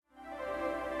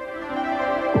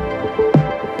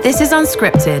This is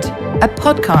Unscripted, a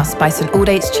podcast by St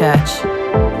Aldate's Church.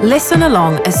 Listen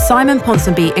along as Simon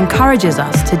Ponsonby encourages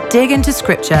us to dig into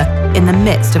Scripture in the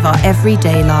midst of our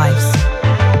everyday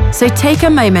lives. So take a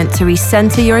moment to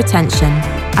recenter your attention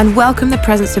and welcome the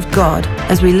presence of God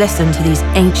as we listen to these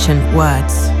ancient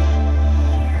words.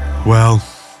 Well,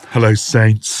 hello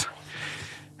saints,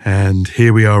 and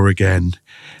here we are again,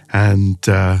 and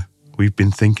we've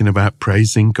been thinking about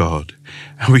praising God,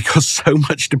 and we got so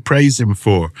much to praise Him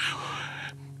for.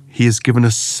 He has given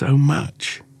us so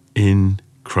much in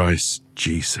Christ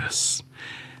Jesus,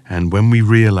 and when we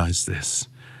realize this,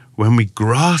 when we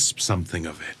grasp something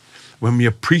of it, when we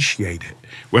appreciate it,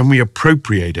 when we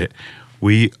appropriate it,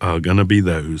 we are going to be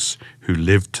those who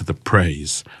live to the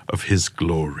praise of His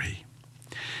glory.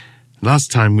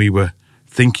 Last time we were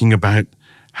thinking about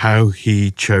how He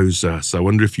chose us. I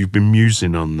wonder if you've been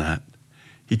musing on that.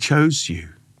 He chose you.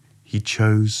 He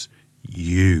chose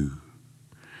you.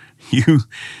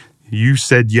 You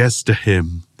said yes to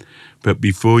Him, but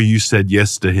before you said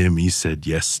yes to Him, He said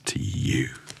yes to you.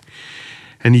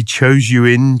 And He chose you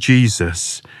in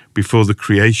Jesus before the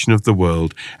creation of the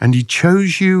world, and He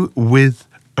chose you with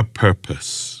a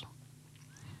purpose.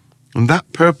 And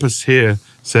that purpose here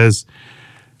says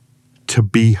to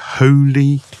be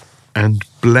holy and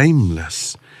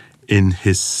blameless in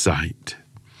His sight.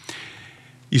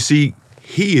 You see,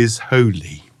 He is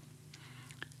holy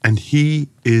and He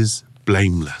is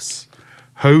blameless.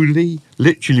 Holy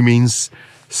literally means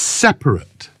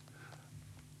separate,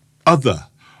 other,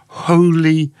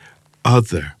 holy,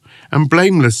 other. And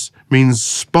blameless means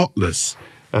spotless,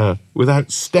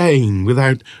 without stain,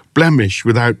 without blemish,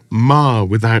 without mar,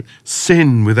 without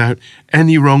sin, without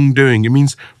any wrongdoing. It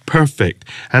means perfect.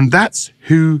 And that's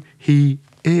who He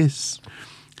is.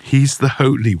 He's the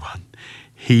Holy One.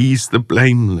 He's the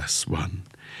blameless one.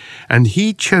 And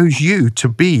He chose you to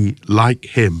be like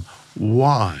Him.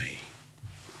 Why?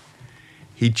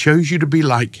 He chose you to be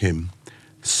like Him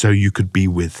so you could be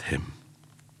with Him.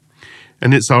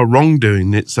 And it's our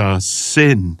wrongdoing, it's our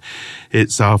sin,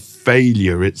 it's our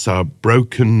failure, it's our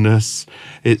brokenness,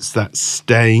 it's that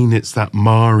stain, it's that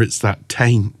mar, it's that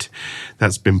taint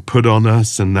that's been put on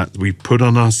us and that we put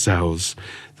on ourselves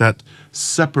that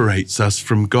separates us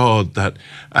from God, that,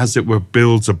 as it were,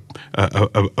 builds a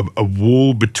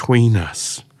wall between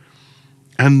us.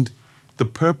 And the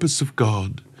purpose of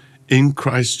God in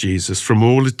Christ Jesus from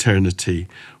all eternity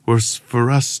was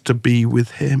for us to be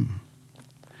with Him.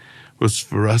 Was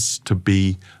for us to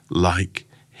be like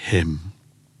Him.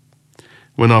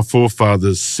 When our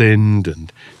forefathers sinned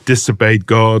and disobeyed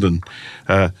God, and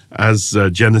as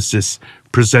Genesis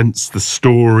presents the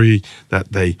story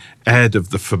that they ate of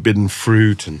the forbidden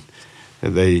fruit and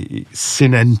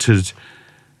sin entered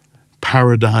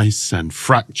paradise and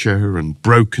fracture and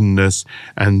brokenness,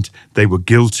 and they were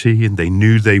guilty and they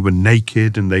knew they were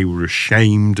naked and they were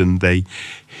ashamed and they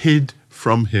hid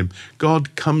from Him.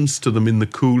 God comes to them in the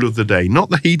cool of the day,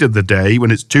 not the heat of the day when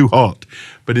it's too hot,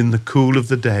 but in the cool of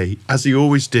the day, as He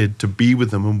always did, to be with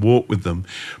them and walk with them.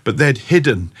 But they'd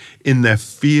hidden in their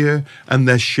fear and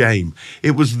their shame.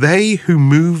 It was they who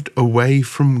moved away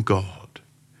from God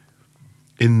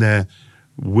in their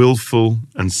willful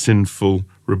and sinful,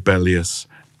 rebellious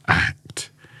act.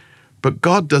 But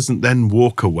God doesn't then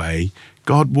walk away.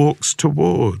 God walks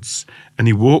towards, and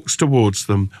He walks towards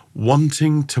them,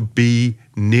 wanting to be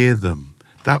near them.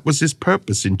 That was His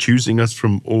purpose in choosing us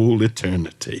from all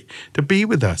eternity, to be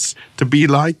with us,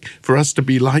 for us to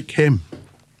be like Him.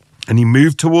 And He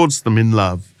moved towards them in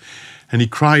love, and He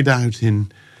cried out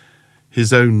in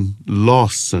His own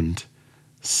loss and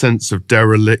sense of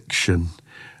dereliction,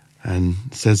 and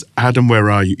says, "Adam, where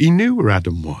are you?" He knew where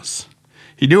Adam was.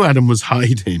 He knew Adam was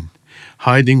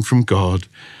hiding from God,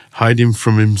 hiding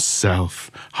from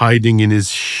himself, hiding in his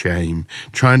shame,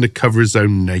 trying to cover his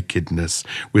own nakedness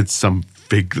with some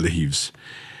fig leaves.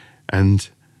 And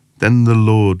then the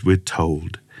Lord, we're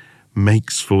told,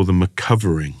 makes for them a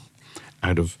covering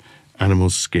out of animal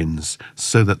skins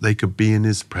so that they could be in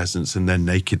His presence and their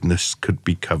nakedness could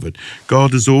be covered.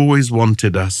 God has always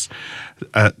wanted us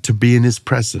to be in His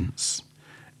presence.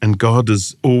 And God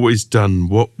has always done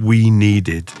what we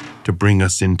needed to bring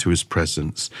us into His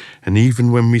presence. And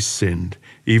even when we sinned,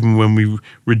 even when we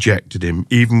rejected Him,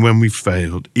 even when we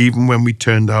failed, even when we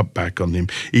turned our back on Him,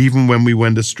 even when we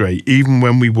went astray, even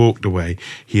when we walked away,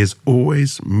 He has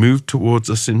always moved towards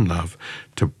us in love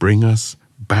to bring us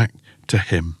back to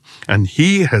Him. And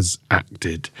He has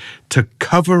acted to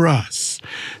cover us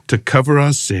to cover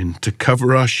our sin, to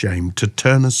cover our shame, to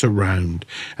turn us around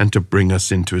and to bring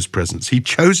us into his presence. He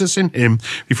chose us in him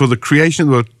before the creation of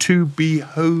the world to be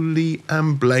holy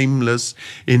and blameless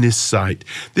in his sight.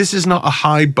 This is not a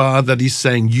high bar that he's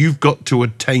saying you've got to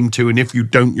attain to, and if you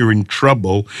don't, you're in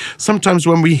trouble. Sometimes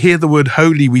when we hear the word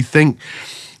holy, we think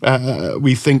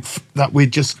that we're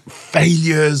just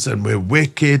failures and we're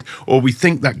wicked, or we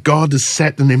think that God has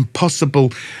set an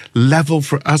impossible level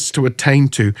for us to attain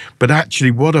to. But actually,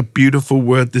 what a beautiful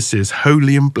word this is,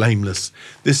 holy and blameless.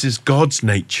 This is God's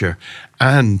nature,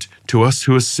 and to us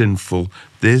who are sinful,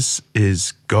 this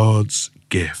is God's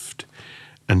gift.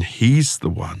 And he's the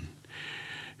one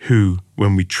who,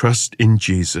 when we trust in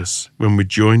Jesus, when we're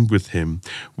joined with him,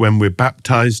 when we're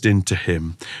baptized into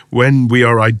him, when we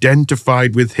are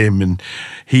identified with him and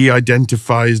he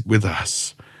identifies with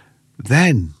us,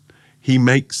 then he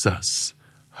makes us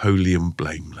holy and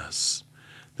blameless.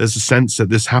 There's a sense that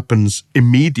this happens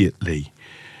immediately,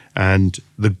 and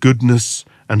the goodness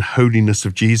and holiness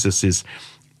of Jesus is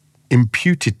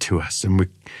imputed to us,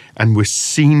 and we're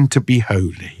seen to be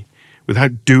holy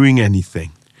without doing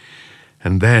anything.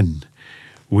 And then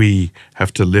we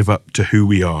have to live up to who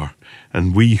we are.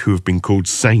 And we who have been called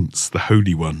saints, the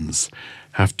holy ones,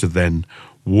 have to then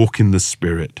walk in the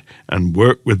Spirit and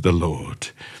work with the Lord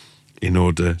in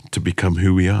order to become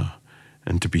who we are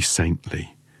and to be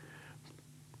saintly.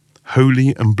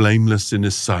 Holy and blameless in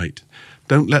his sight.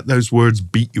 Don't let those words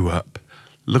beat you up.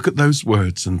 Look at those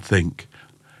words and think,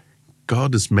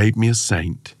 God has made me a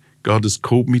saint. God has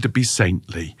called me to be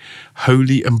saintly,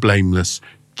 holy and blameless,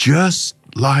 just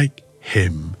like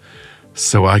him,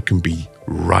 so I can be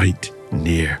right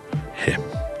near him.